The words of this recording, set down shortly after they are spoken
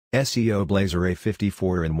SEOBLAZER-A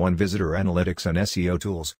 54-in-1 Visitor Analytics and SEO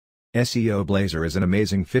Tools. SEOBLAZER is an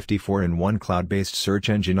amazing 54-in-1 cloud-based search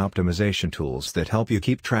engine optimization tools that help you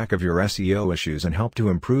keep track of your SEO issues and help to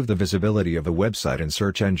improve the visibility of the website in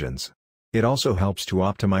search engines. It also helps to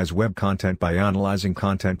optimize web content by analyzing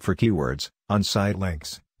content for keywords, on-site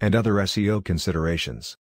links, and other SEO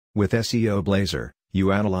considerations. With SEOBLAZER,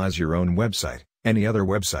 you analyze your own website, any other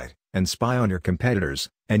website, and spy on your competitors,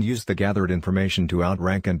 and use the gathered information to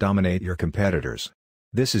outrank and dominate your competitors.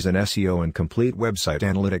 This is an SEO and complete website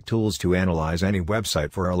analytic tools to analyze any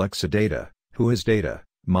website for Alexa data, Whois data,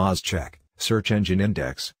 Moz check, search engine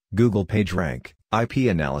index, Google PageRank, IP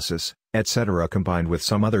analysis, etc. combined with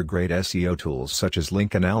some other great SEO tools such as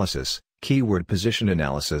link analysis, keyword position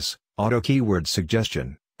analysis, auto keyword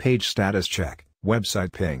suggestion, page status check,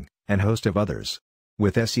 website ping, and host of others.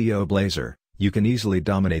 With SEOBLAZER, you can easily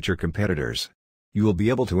dominate your competitors. You will be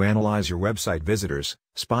able to analyze your website visitors,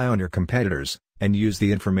 spy on your competitors, and use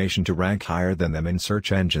the information to rank higher than them in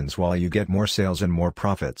search engines while you get more sales and more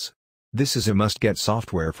profits. This is a must-get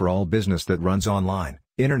software for all business that runs online,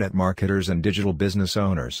 internet marketers and digital business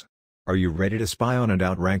owners. Are you ready to spy on and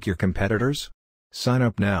outrank your competitors? Sign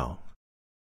up now.